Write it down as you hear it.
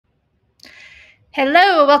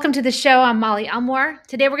Hello, welcome to the show. I'm Molly Elmore.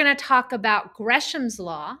 Today we're going to talk about Gresham's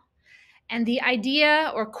law and the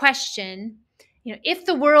idea or question, if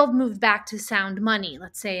the world moved back to sound money,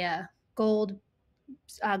 let's say a gold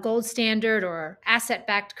standard or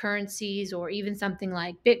asset-backed currencies or even something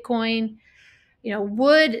like Bitcoin,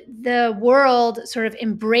 would the world sort of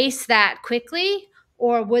embrace that quickly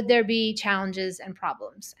or would there be challenges and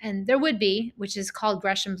problems? And there would be, which is called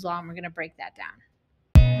Gresham's law, and we're going to break that down.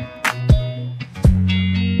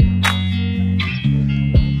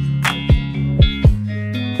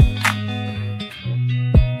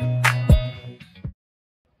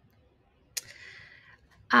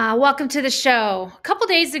 Welcome to the show. A couple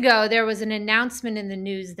days ago, there was an announcement in the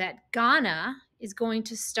news that Ghana is going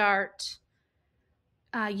to start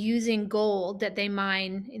using gold that they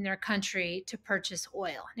mine in their country to purchase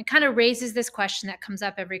oil. And it kind of raises this question that comes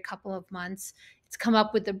up every couple of months. It's come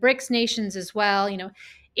up with the BRICS nations as well.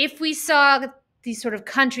 If we saw these sort of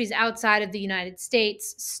countries outside of the United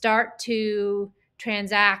States start to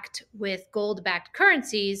transact with gold-backed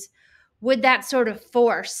currencies, would that sort of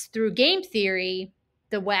force, through game theory,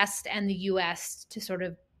 the West and the US to sort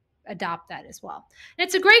of adopt that as well? And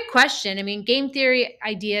it's a great question. I mean, game theory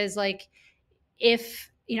ideas like,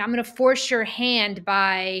 if I'm going to force your hand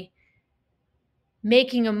by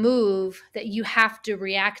making a move that you have to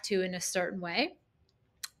react to in a certain way.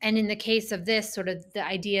 And in the case of this, sort of the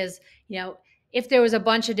idea is, if there was a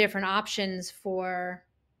bunch of different options for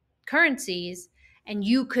currencies and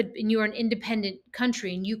you were an independent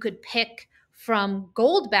country and you could pick from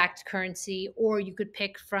gold-backed currency or you could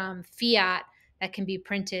pick from fiat that can be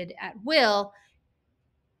printed at will,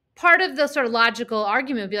 part of the sort of logical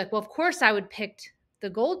argument would be like, well, of course I would pick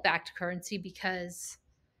the gold-backed currency because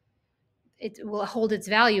it will hold its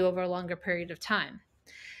value over a longer period of time.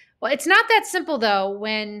 Well, it's not that simple, though,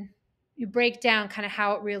 when you break down kind of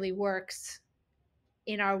how it really works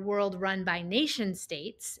in our world run by nation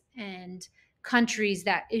states and countries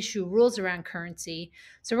that issue rules around currency.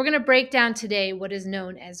 So we're going to break down today what is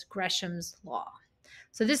known as Gresham's law.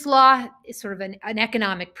 So this law is sort of an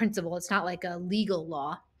economic principle. It's not like a legal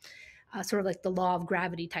law, sort of like the law of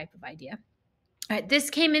gravity type of idea. All right,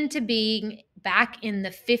 this came into being back in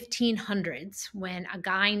the 1500s when a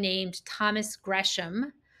guy named Thomas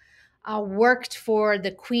Gresham worked for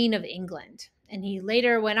the Queen of England. And he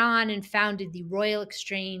later went on and founded the Royal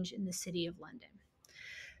Exchange in the city of London.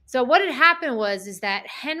 So what had happened is that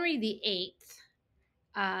Henry VIII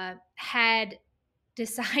had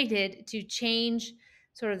decided to change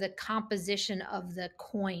sort of the composition of the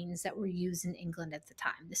coins that were used in England at the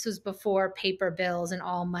time. This was before paper bills and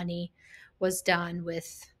all money was done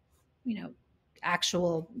with,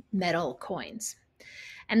 actual metal coins.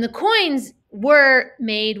 And the coins were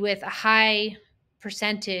made with a high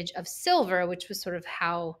percentage of silver, which was sort of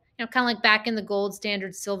how, kind of like back in the gold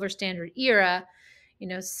standard, silver standard era,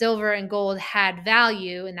 silver and gold had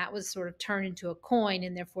value, and that was sort of turned into a coin,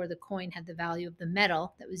 and therefore the coin had the value of the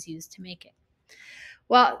metal that was used to make it.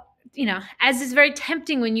 Well, as is very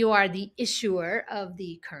tempting when you are the issuer of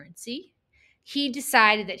the currency, he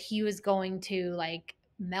decided that he was going to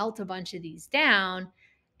melt a bunch of these down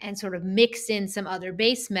and sort of mix in some other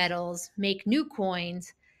base metals, make new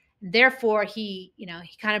coins. Therefore, he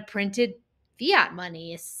kind of printed fiat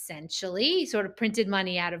money, essentially. He sort of printed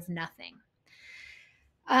money out of nothing.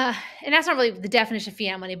 And that's not really the definition of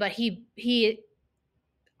fiat money, but he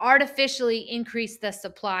artificially increased the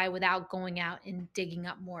supply without going out and digging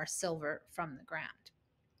up more silver from the ground.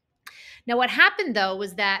 Now, what happened, though,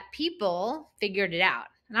 was that people figured it out.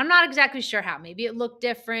 And I'm not exactly sure how. Maybe it looked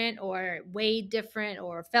different or weighed different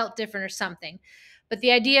or felt different or something. But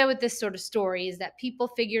the idea with this sort of story is that people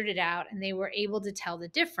figured it out and they were able to tell the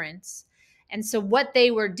difference. And so what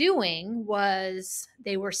they were doing was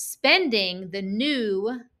they were spending the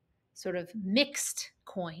new sort of mixed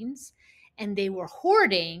coins and they were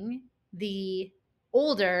hoarding the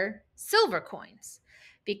older silver coins,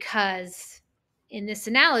 because in this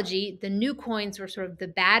analogy, the new coins were sort of the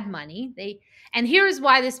bad money. And here's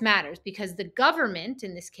why this matters, because the government,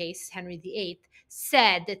 in this case, Henry VIII,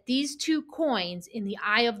 said that these two coins in the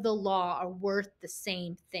eye of the law are worth the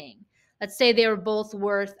same thing. Let's say they were both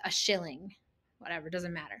worth a shilling, whatever,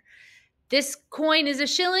 doesn't matter. This coin is a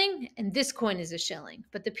shilling and this coin is a shilling.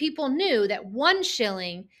 But the people knew that 1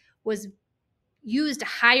 shilling was used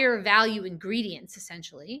higher value ingredients,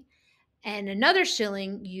 essentially, and another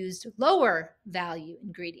shilling used lower value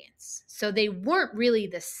ingredients. So they weren't really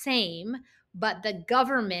the same, but the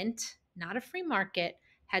government, not a free market,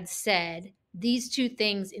 had said these two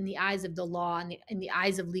things in the eyes of the law and in the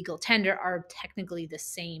eyes of legal tender are technically the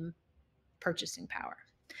same purchasing power.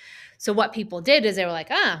 So what people did is they were like,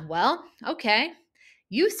 well, okay,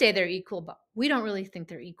 You say they're equal, but we don't really think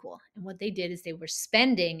they're equal. And what they did is they were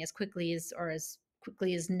spending as quickly as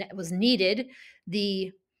was needed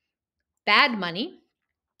the bad money,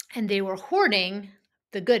 and they were hoarding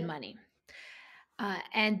the good money.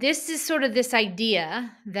 And this is sort of this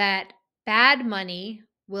idea that bad money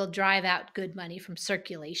will drive out good money from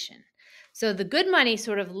circulation. So the good money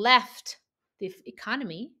sort of left the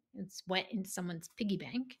economy and went in someone's piggy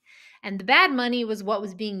bank. And the bad money was what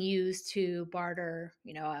was being used to barter,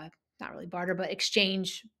 not really barter, but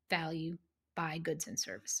exchange value by goods and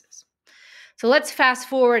services. So let's fast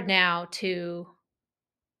forward now,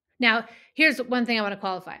 here's one thing I want to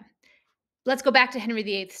qualify. Let's go back to Henry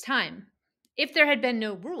VIII's time. If there had been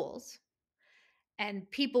no rules, and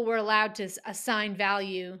people were allowed to assign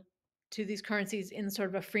value to these currencies in sort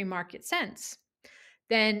of a free market sense,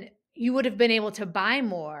 then you would have been able to buy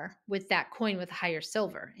more with that coin with higher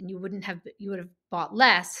silver, and you would have bought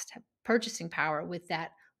less purchasing power with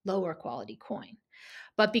that lower quality coin.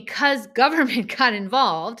 But because government got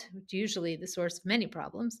involved, which usually the source of many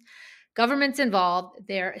problems, government's involved,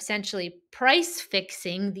 they're essentially price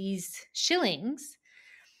fixing these shillings.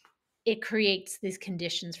 It creates these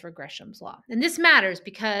conditions for Gresham's law. And this matters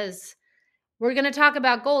because we're going to talk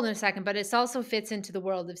about gold in a second, but it also fits into the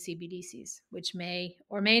world of CBDCs, which may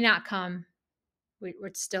or may not come.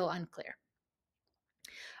 It's still unclear.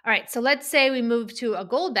 All right, so let's say we move to a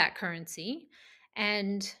gold-backed currency,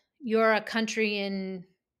 and you're a country in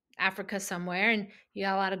Africa somewhere, and you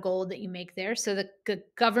got a lot of gold that you make there. So the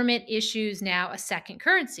government issues now a second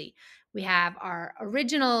currency. We have our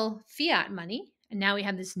original fiat money, and now we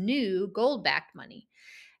have this new gold-backed money.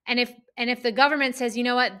 And if the government says, you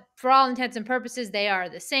know what, for all intents and purposes, they are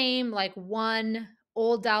the same, like one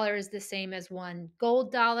old dollar is the same as one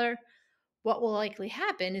gold dollar, what will likely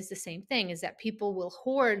happen is the same thing, is that people will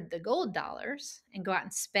hoard the gold dollars and go out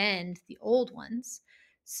and spend the old ones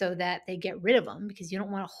so that they get rid of them, because you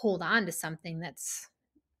don't want to hold on to something that's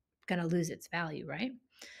going to lose its value, right?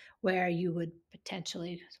 Where you would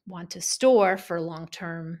potentially want to store for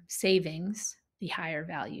long-term savings the higher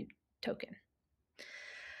value token.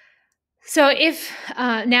 So if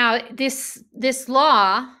now this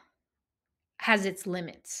law has its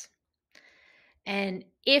limits, and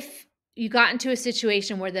if you got into a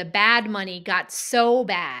situation where the bad money got so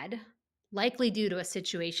bad, likely due to a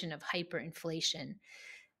situation of hyperinflation,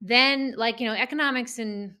 then economics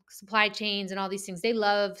and supply chains and all these things, they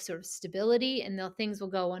love sort of stability, and things will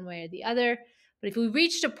go one way or the other. But if we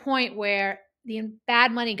reached a point where the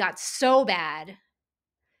bad money got so bad,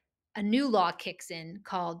 a new law kicks in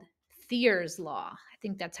called Thier's Law. I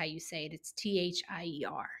think that's how you say it. It's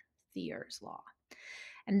Thier, Thier's Law.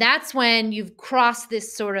 And that's when you've crossed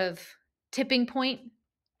this sort of tipping point,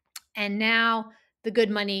 and now the good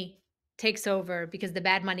money takes over because the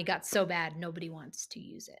bad money got so bad nobody wants to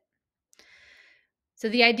use it. So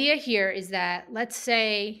the idea here is that, let's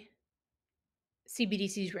say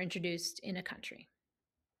CBDCs were introduced in a country.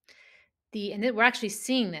 And we're actually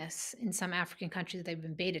seeing this in some African countries that they've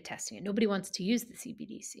been beta testing it. Nobody wants to use the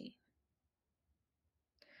CBDC.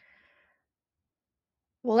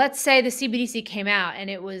 Well, let's say the CBDC came out and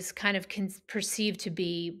it was kind of perceived to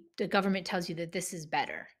be, the government tells you that this is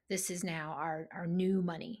better. This is now our new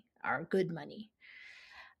money, our good money.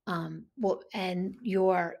 And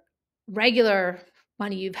your regular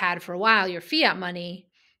money you've had for a while, your fiat money,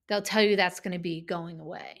 they'll tell you that's going to be going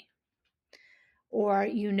away. Or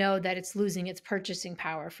that it's losing its purchasing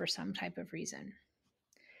power for some type of reason.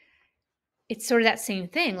 It's sort of that same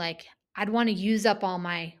thing. Like, I'd want to use up all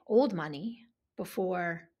my old money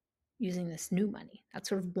before using this new money. That's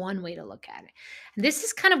sort of one way to look at it. And this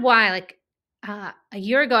is kind of why, a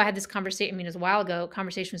year ago, I had this conversation, it was a while ago,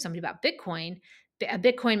 conversation with somebody about Bitcoin, a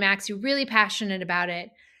Bitcoin max, who's really passionate about it.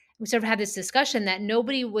 We sort of had this discussion that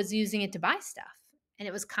nobody was using it to buy stuff. And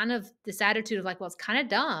it was kind of this attitude of well, it's kind of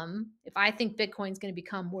dumb. If I think Bitcoin's going to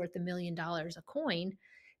become worth $1 million a coin,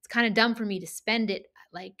 it's kind of dumb for me to spend it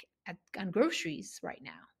on groceries right now.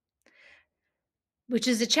 Which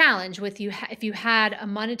is a challenge if you had a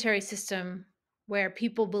monetary system where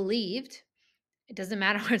people believed, it doesn't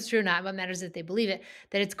matter whether it's true or not, what matters is that they believe it,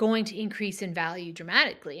 that it's going to increase in value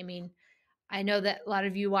dramatically. I know that a lot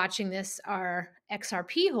of you watching this are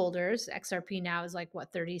XRP holders. XRP now is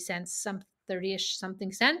 30 cents, 30-ish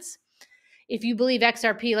something cents. If you believe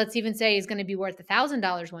XRP, let's even say, is going to be worth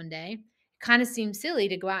 $1,000 one day, it kind of seems silly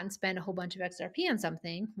to go out and spend a whole bunch of XRP on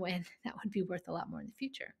something when that would be worth a lot more in the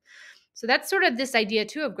future. So that's sort of this idea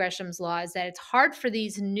too of Gresham's law, is that it's hard for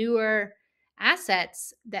these newer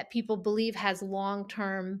assets that people believe has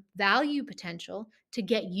long-term value potential to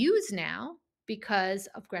get used now, because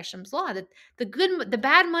of Gresham's law, that the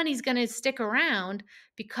bad money is going to stick around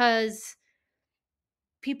because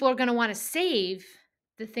people are going to want to save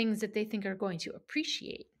the things that they think are going to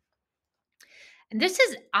appreciate. And this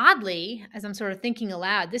is oddly, as I'm sort of thinking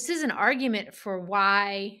aloud, this is an argument for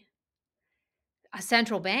why a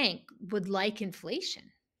central bank would like inflation.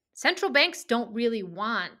 Central banks don't really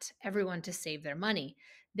want everyone to save their money.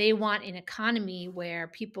 They want an economy where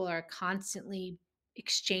people are constantly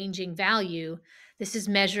exchanging value. This is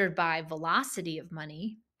measured by velocity of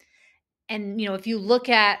money. And if you look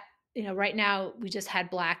at, right now we just had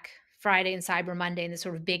Black Friday and Cyber Monday and this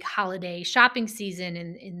sort of big holiday shopping season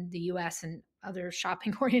in the US and other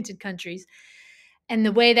shopping oriented countries. And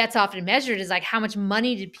the way that's often measured is like, how much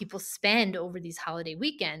money did people spend over these holiday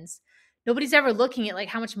weekends? Nobody's ever looking at like,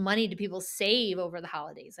 how much money do people save over the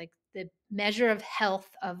holidays? Like, the measure of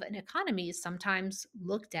health of an economy is sometimes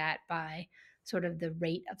looked at by sort of the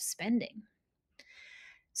rate of spending.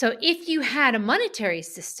 So if you had a monetary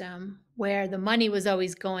system where the money was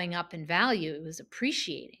always going up in value, it was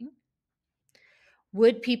appreciating,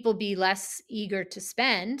 would people be less eager to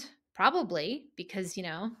spend? Probably, because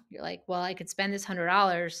you're like, well, I could spend this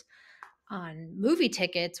 $100 on movie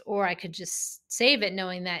tickets, or I could just save it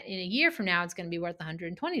knowing that in a year from now it's going to be worth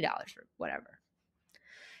 $120 or whatever.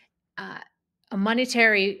 A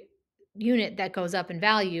monetary unit that goes up in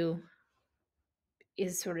value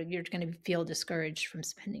is sort of, you're going to feel discouraged from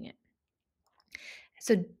spending it.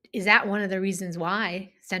 So is that one of the reasons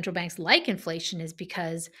why central banks like inflation, is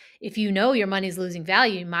because if you know your money's losing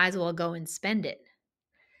value, you might as well go and spend it.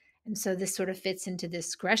 And so this sort of fits into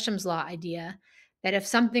this Gresham's law idea that if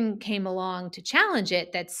something came along to challenge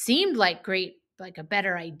it that seemed like a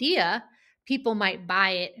better idea, people might buy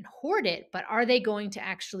it and hoard it, but are they going to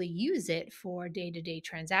actually use it for day-to-day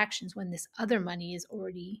transactions when this other money is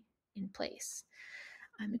already in place?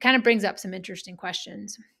 It kind of brings up some interesting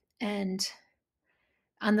questions. And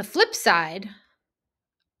on the flip side,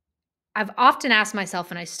 I've often asked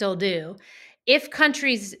myself, and I still do, if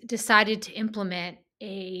countries decided to implement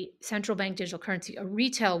a central bank digital currency, a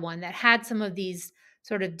retail one that had some of these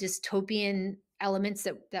sort of dystopian elements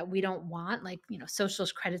that we don't want, like social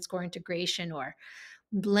credit score integration or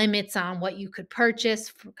limits on what you could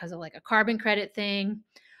purchase because of like a carbon credit thing,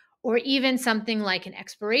 or even something like an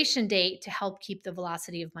expiration date to help keep the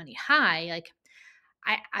velocity of money high. Like,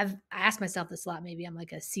 I asked myself this a lot. Maybe I'm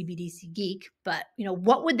like a CBDC geek, but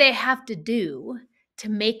what would they have to do to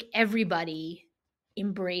make everybody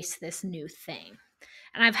embrace this new thing?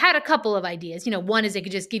 And I've had a couple of ideas. One is they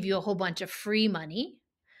could just give you a whole bunch of free money.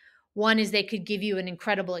 One is they could give you an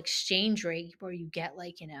incredible exchange rate where you get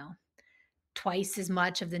twice as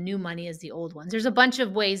much of the new money as the old ones. There's a bunch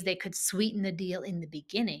of ways they could sweeten the deal in the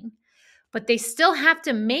beginning, but they still have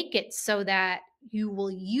to make it so that you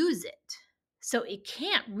will use it. So it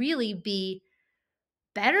can't really be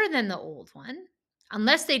better than the old one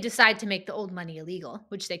unless they decide to make the old money illegal,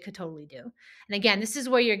 which they could totally do. And again, this is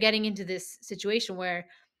where you're getting into this situation where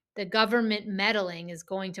the government meddling is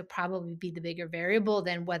going to probably be the bigger variable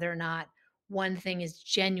than whether or not one thing is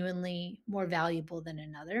genuinely more valuable than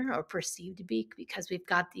another, or perceived to be, because we've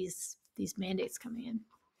got these mandates coming in.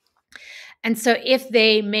 And so if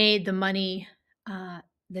they made the money,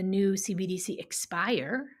 the new CBDC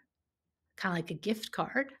expire, kind of like a gift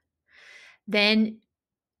card, then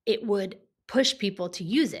it would push people to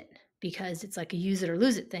use it because it's like a use it or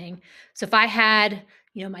lose it thing. So if I had,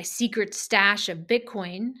 my secret stash of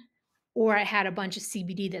Bitcoin, or I had a bunch of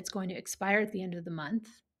CBD that's going to expire at the end of the month,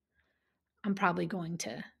 I'm probably going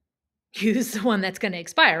to use the one that's going to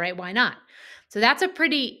expire, right? Why not? So that's a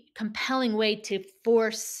pretty compelling way to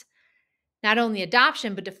force not only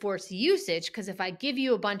adoption, but to force usage. Because if I give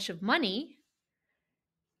you a bunch of money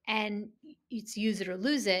and it's use it or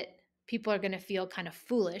lose it, people are going to feel kind of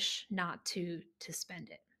foolish not to spend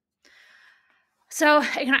it. So,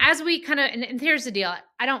 as we kind of, and here's the deal,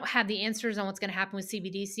 I don't have the answers on what's going to happen with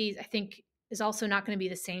CBDCs. I think is also not going to be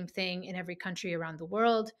the same thing in every country around the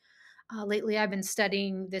world. Lately, I've been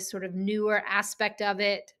studying this sort of newer aspect of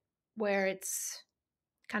it, where it's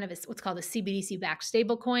kind of what's called a CBDC-backed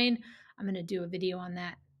stablecoin. I'm going to do a video on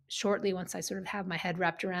that shortly once I sort of have my head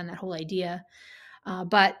wrapped around that whole idea.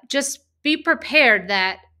 But just be prepared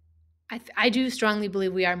that I do strongly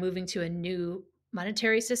believe we are moving to a new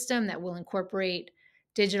monetary system that will incorporate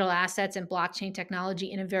digital assets and blockchain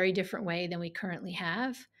technology in a very different way than we currently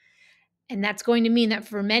have. And that's going to mean that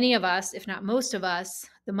for many of us, if not most of us,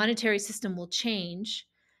 the monetary system will change,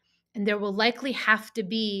 and there will likely have to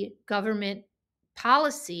be government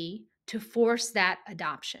policy to force that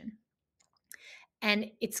adoption.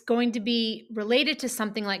 And it's going to be related to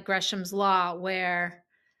something like Gresham's law, where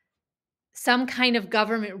some kind of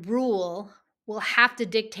government rule will have to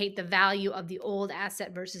dictate the value of the old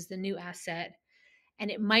asset versus the new asset. And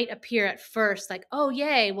it might appear at first like, oh,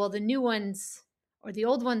 yay, well, the new one's or the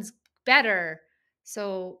old one's better.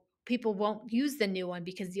 So people won't use the new one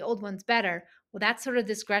because the old one's better. Well, that's sort of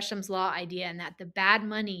this Gresham's law idea, and that the bad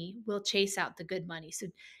money will chase out the good money. So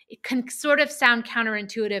it can sort of sound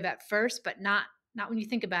counterintuitive at first, but not when you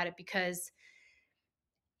think about it, because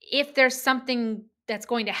if there's something that's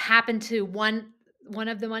going to happen to one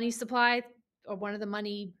of the money supply or one of the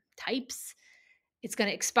money types, it's going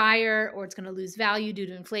to expire or it's going to lose value due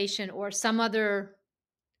to inflation or some other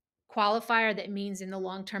qualifier that means in the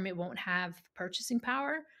long term it won't have purchasing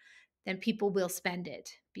power, then people will spend it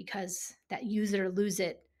because that use it or lose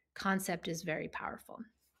it concept is very powerful.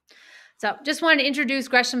 So just wanted to introduce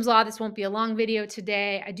Gresham's Law. This won't be a long video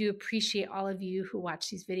today. I do appreciate all of you who watch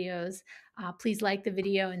these videos. Please like the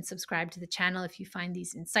video and subscribe to the channel if you find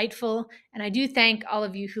these insightful. And I do thank all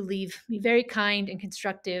of you who leave me very kind and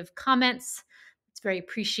constructive comments. It's very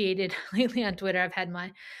appreciated. Lately on Twitter, I've had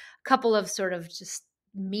my couple of sort of just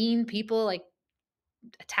mean people like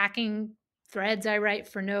attacking threads I write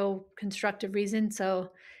for no constructive reason.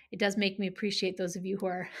 So it does make me appreciate those of you who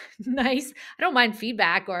are nice. I don't mind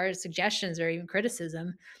feedback or suggestions or even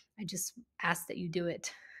criticism. I just ask that you do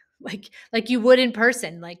it like you would in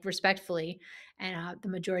person, like respectfully. And the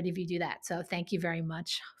majority of you do that. So thank you very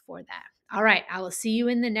much for that. All right. I will see you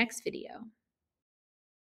in the next video.